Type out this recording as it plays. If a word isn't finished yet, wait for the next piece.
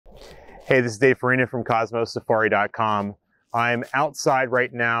Hey, this is Dave Farina from CosmosSafari.com. I'm outside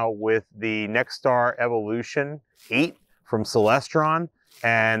right now with the NexStar Evolution 8 from Celestron,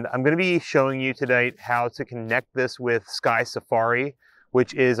 and I'm going to be showing you tonight how to connect this with SkySafari,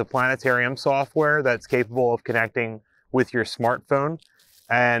 which is a planetarium software that's capable of connecting with your smartphone.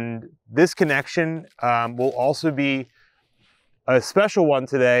 And this connection will also be a special one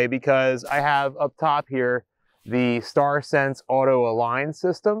today because I have up top here the StarSense AutoAlign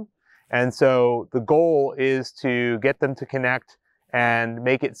system. And so the goal is to get them to connect and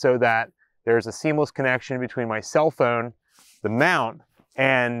make it so that there's a seamless connection between my cell phone, the mount,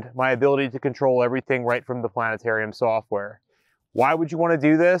 and my ability to control everything right from the planetarium software. Why would you want to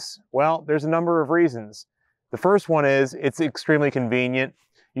do this? Well, there's a number of reasons. The first one is it's extremely convenient.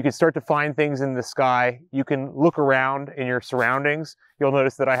 You can start to find things in the sky. You can look around in your surroundings. You'll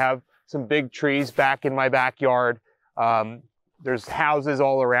notice that I have some big trees back in my backyard. There's houses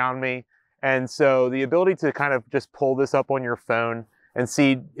all around me. And so the ability to kind of just pull this up on your phone and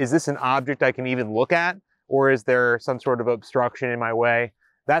see, is this an object I can even look at? Or is there some sort of obstruction in my way?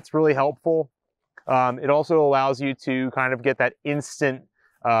 That's really helpful. It also allows you to kind of get that instant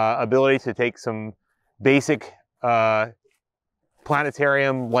ability to take some basic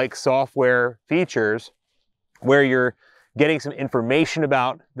planetarium-like software features where you're getting some information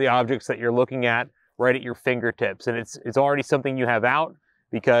about the objects that you're looking at right at your fingertips. And it's already something you have out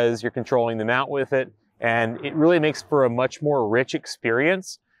because you're controlling the mount with it. And it really makes for a much more rich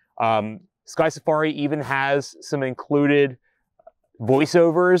experience. SkySafari even has some included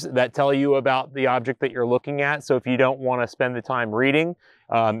voiceovers that tell you about the object that you're looking at. So if you don't want to spend the time reading,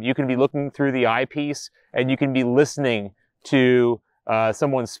 you can be looking through the eyepiece and you can be listening to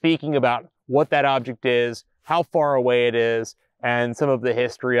someone speaking about what that object is, how far away it is, and some of the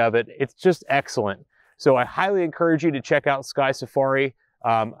history of it. It's just excellent. So I highly encourage you to check out SkySafari.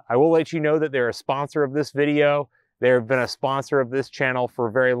 I will let you know that they're a sponsor of this video. They've been a sponsor of this channel for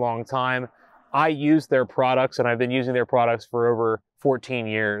a very long time. I use their products, and I've been using their products for over 14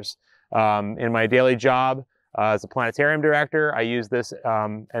 years. In my daily job as a planetarium director, I use this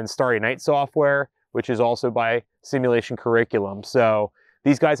and Starry Night software, which is also by Simulation Curriculum. So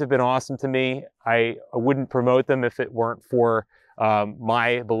these guys have been awesome to me. I wouldn't promote them if it weren't for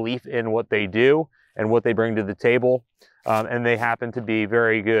my belief in what they do and what they bring to the table. And they happen to be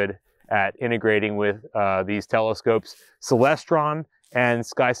very good at integrating with these telescopes. Celestron and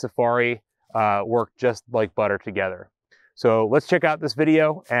SkySafari work just like butter together. So let's check out this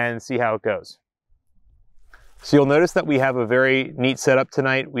video and see how it goes. So you'll notice that we have a very neat setup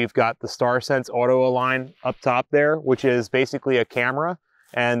tonight. We've got the StarSense AutoAlign up top there, which is basically a camera.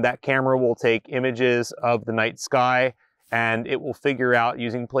 And that camera will take images of the night sky and it will figure out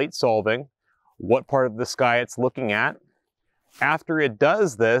using plate solving what part of the sky it's looking at. After it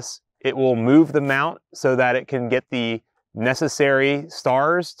does this, it will move the mount so that it can get the necessary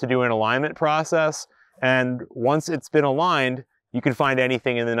stars to do an alignment process. And once it's been aligned, you can find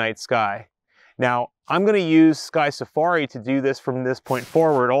anything in the night sky. Now, I'm going to use SkySafari to do this from this point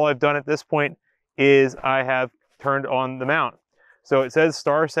forward. All I've done at this point is I have turned on the mount. So it says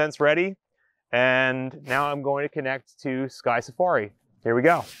StarSense ready, and now I'm going to connect to SkySafari. Here we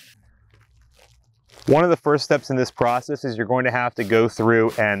go. One of the first steps in this process is you're going to have to go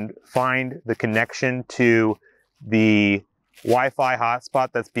through and find the connection to the Wi-Fi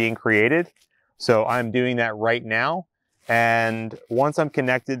hotspot that's being created. So I'm doing that right now. And once I'm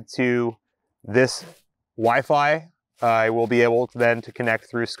connected to this Wi-Fi, I will be able to then to connect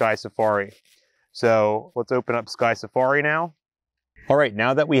through SkySafari. So let's open up SkySafari now. All right,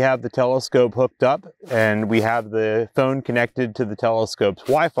 now that we have the telescope hooked up and we have the phone connected to the telescope's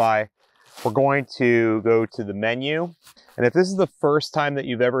Wi-Fi, we're going to go to the menu. And if this is the first time that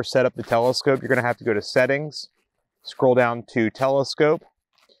you've ever set up the telescope, you're going to have to go to Settings, scroll down to Telescope,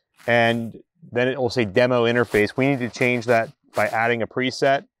 and then it will say Demo Interface. We need to change that by adding a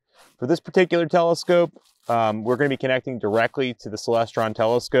preset. For this particular telescope, we're going to be connecting directly to the Celestron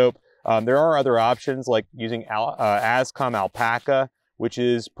telescope. There are other options like using ASCOM Alpaca, which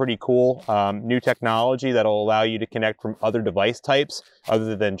is pretty cool. New technology that'll allow you to connect from other device types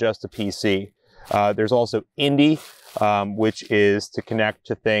other than just a PC. There's also Indy, which is to connect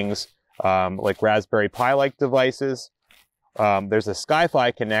to things like Raspberry Pi-like devices. There's a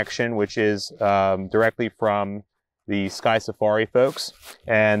SkyFi connection, which is directly from the SkySafari folks.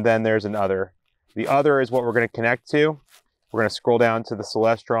 And then there's another. The other is what we're going to connect to. We're going to scroll down to the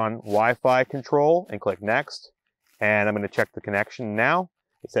Celestron Wi-Fi control and click Next. And I'm going to check the connection now.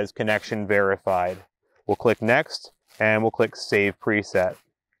 It says connection verified. We'll click Next and we'll click Save Preset.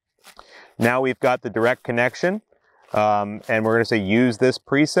 Now we've got the direct connection and we're going to say use this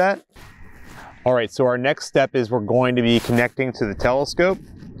preset. All right, so our next step is we're going to be connecting to the telescope,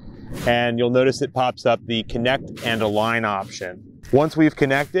 and you'll notice it pops up the connect and align option. Once we've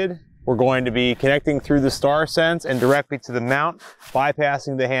connected, we're going to be connecting through the StarSense and directly to the mount,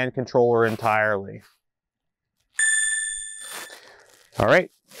 bypassing the hand controller entirely. All right,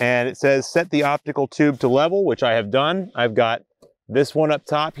 and it says set the optical tube to level, which I have done. I've got this one up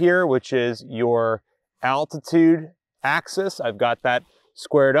top here, which is your altitude axis. I've got that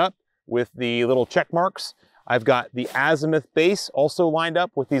squared up with the little check marks. I've got the azimuth base also lined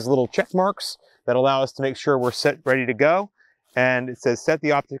up with these little check marks that allow us to make sure we're set, ready to go. And it says set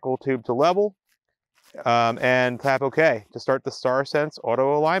the optical tube to level, and tap OK to start the StarSense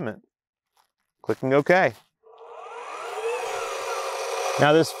auto alignment. Clicking OK.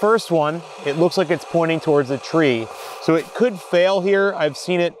 Now this first one, it looks like it's pointing towards a tree. So it could fail here. I've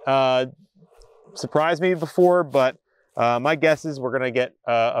seen it surprise me before, but my guess is we're gonna get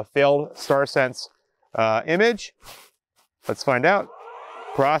a failed StarSense image. Let's find out.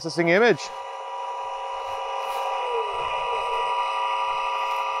 Processing image.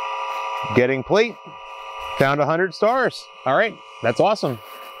 Getting plate. Found 100 stars. All right, that's awesome.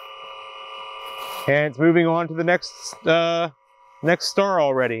 And it's moving on to the next star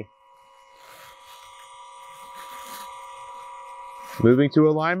already. Moving to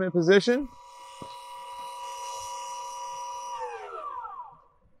alignment position.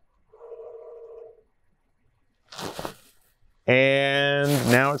 And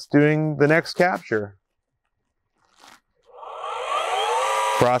now it's doing the next capture.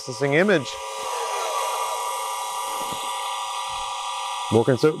 Processing image.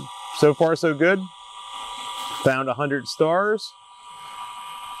 Working so far so good. Found 100 stars.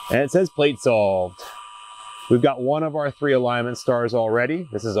 And it says plate solved. We've got one of our 3 alignment stars already.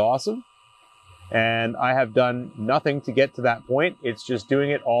 This is awesome. And I have done nothing to get to that point. It's just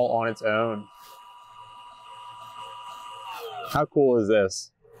doing it all on its own. How cool is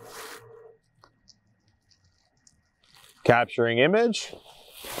this? Capturing image.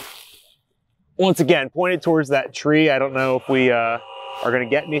 Once again, pointed towards that tree. I don't know if we are going to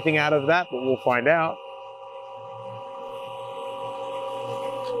get anything out of that, but we'll find out.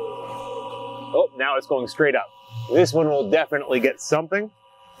 Oh, now it's going straight up. This one will definitely get something.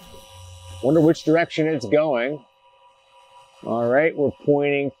 Wonder which direction it's going. All right, we're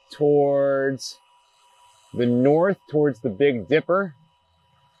pointing towards the north, towards the Big Dipper.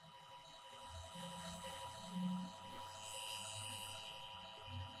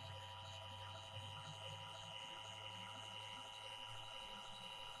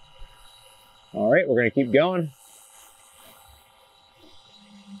 All right, we're going to keep going.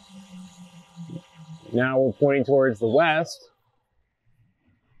 Now we're pointing towards the west.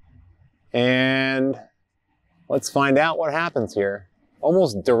 And let's find out what happens here.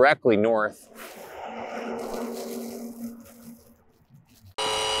 Almost directly north.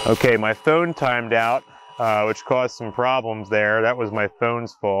 Okay, my phone timed out, which caused some problems there. That was my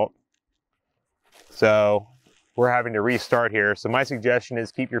phone's fault. So we're having to restart here. So my suggestion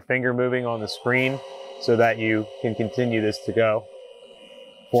is keep your finger moving on the screen so that you can continue this to go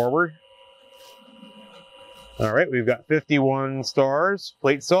forward. All right, we've got 51 stars.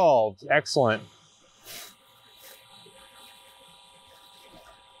 Plate solved. Excellent.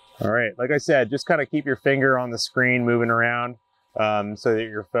 All right, like I said, just kind of keep your finger on the screen moving around so that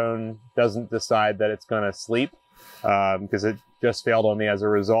your phone doesn't decide that it's going to sleep, because it just failed on me as a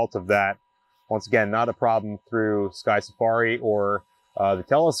result of that. Once again, not a problem through SkySafari or the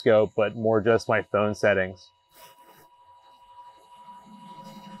telescope, but more just my phone settings.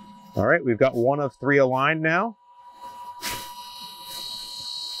 All right, we've got one of 3 aligned now.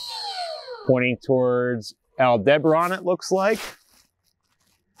 Pointing towards Aldebaran, it looks like.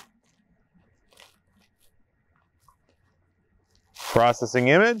 Processing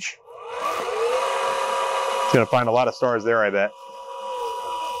image. It's gonna find a lot of stars there, I bet.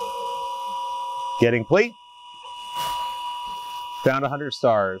 Getting plate. Found 100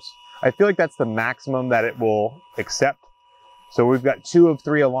 stars. I feel like that's the maximum that it will accept. So we've got 2 of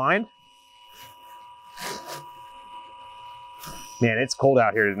 3 aligned. Man, it's cold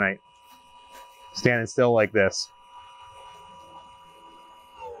out here tonight. Standing still like this.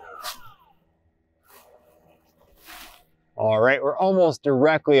 All right, we're almost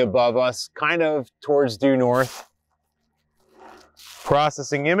directly above us, kind of towards due north.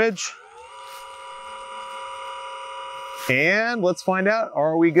 Processing image. And let's find out,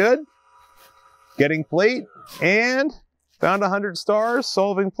 are we good? Getting plate, and found 100 stars,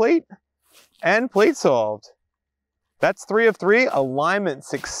 solving plate, and plate solved. That's 3 of 3, alignment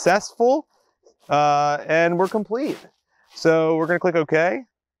successful, and we're complete. So we're gonna click OK.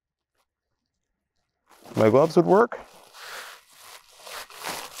 My gloves would work.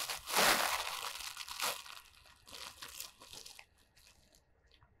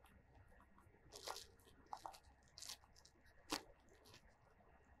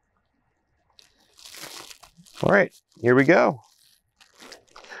 All right, here we go.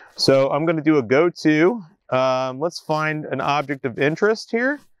 So I'm going to do a go-to. Let's find an object of interest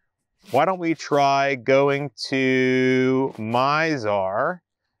here. Why don't we try going to Mizar?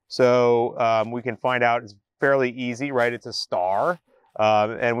 So we can find out, it's fairly easy, right? It's a star.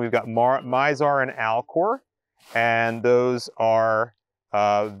 And we've got Mizar and Alcor, and those are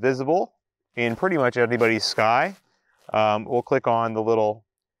visible in pretty much anybody's sky. We'll click on the little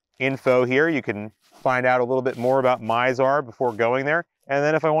info here. You can find out a little bit more about Mizar before going there. And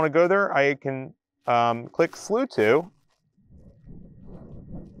then if I want to go there, I can click slew to.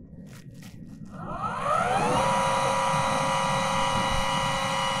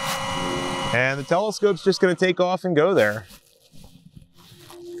 And the telescope's just going to take off and go there.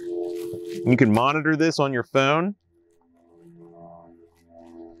 You can monitor this on your phone.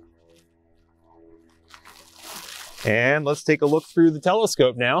 And let's take a look through the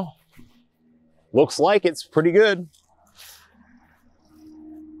telescope now. Looks like it's pretty good.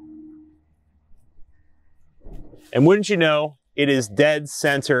 And wouldn't you know, it is dead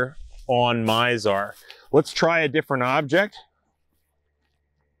center on Mizar. Let's try a different object.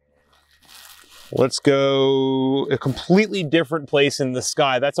 Let's go a completely different place in the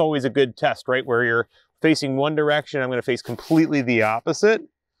sky. That's always a good test, right? Where you're facing one direction, I'm going to face completely the opposite.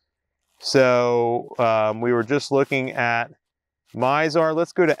 So we were just looking at Mizar.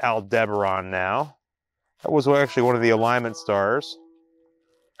 Let's go to Aldebaran now. That was actually one of the alignment stars.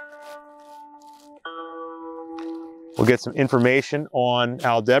 We'll get some information on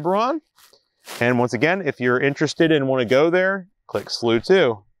Aldebaran. And once again, if you're interested and want to go there, click slew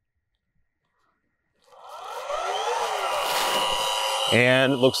to.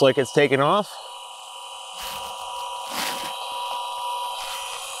 And it looks like it's taken off.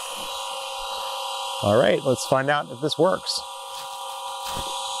 All right, let's find out if this works.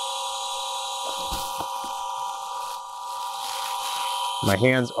 My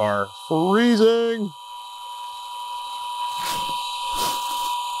hands are freezing.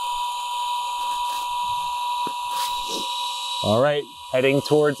 All right, heading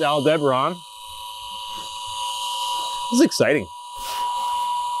towards Aldebaran. This is exciting.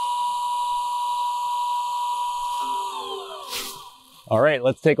 All right,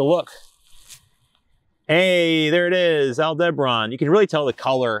 let's take a look. Hey, there it is, Aldebaran. You can really tell the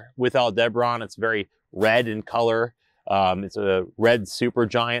color with Aldebaran. It's very red in color. It's a red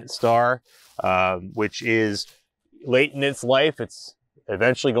supergiant star, which is late in its life. It's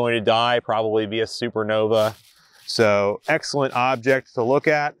eventually going to die, probably be a supernova. So excellent object to look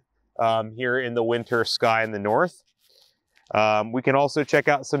at here in the winter sky in the north. We can also check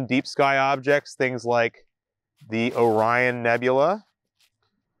out some deep sky objects, things like the Orion Nebula,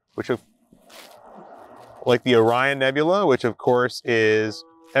 which of course is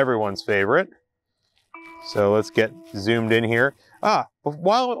everyone's favorite. So let's get zoomed in here. Why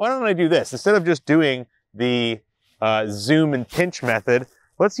don't I do this? Instead of just doing the zoom and pinch method,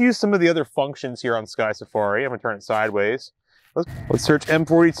 let's use some of the other functions here on SkySafari. I'm gonna turn it sideways. Let's search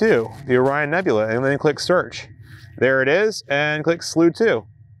M42, the Orion Nebula, and then click search. There it is, and click slew to.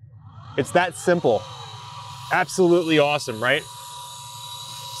 It's that simple. Absolutely awesome, right?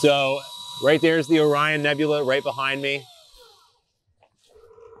 So right there's the Orion Nebula right behind me.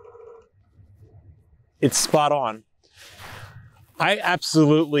 It's spot on. I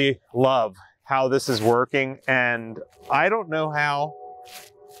absolutely love how this is working, and I don't know how,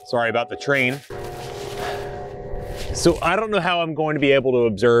 sorry about the train. So I don't know how I'm going to be able to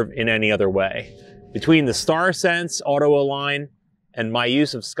observe in any other way. Between the StarSense AutoAlign and my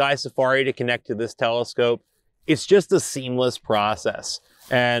use of SkySafari to connect to this telescope, it's just a seamless process.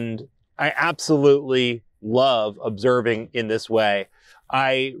 And I absolutely love observing in this way.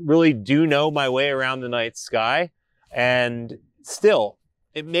 I really do know my way around the night sky, and still,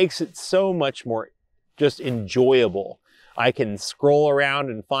 it makes it so much more just enjoyable. I can scroll around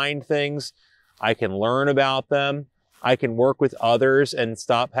and find things. I can learn about them. I can work with others and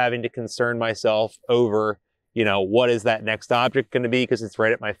stop having to concern myself over, you know, what is that next object going to be, because it's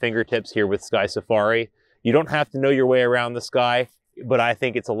right at my fingertips here with SkySafari. You don't have to know your way around the sky, but I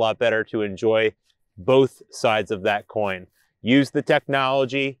think it's a lot better to enjoy both sides of that coin. Use the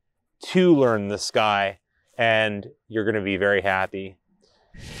technology to learn the sky, and you're going to be very happy.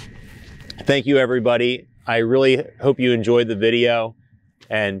 Thank you, everybody. I really hope you enjoyed the video,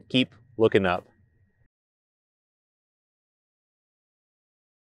 and keep looking up.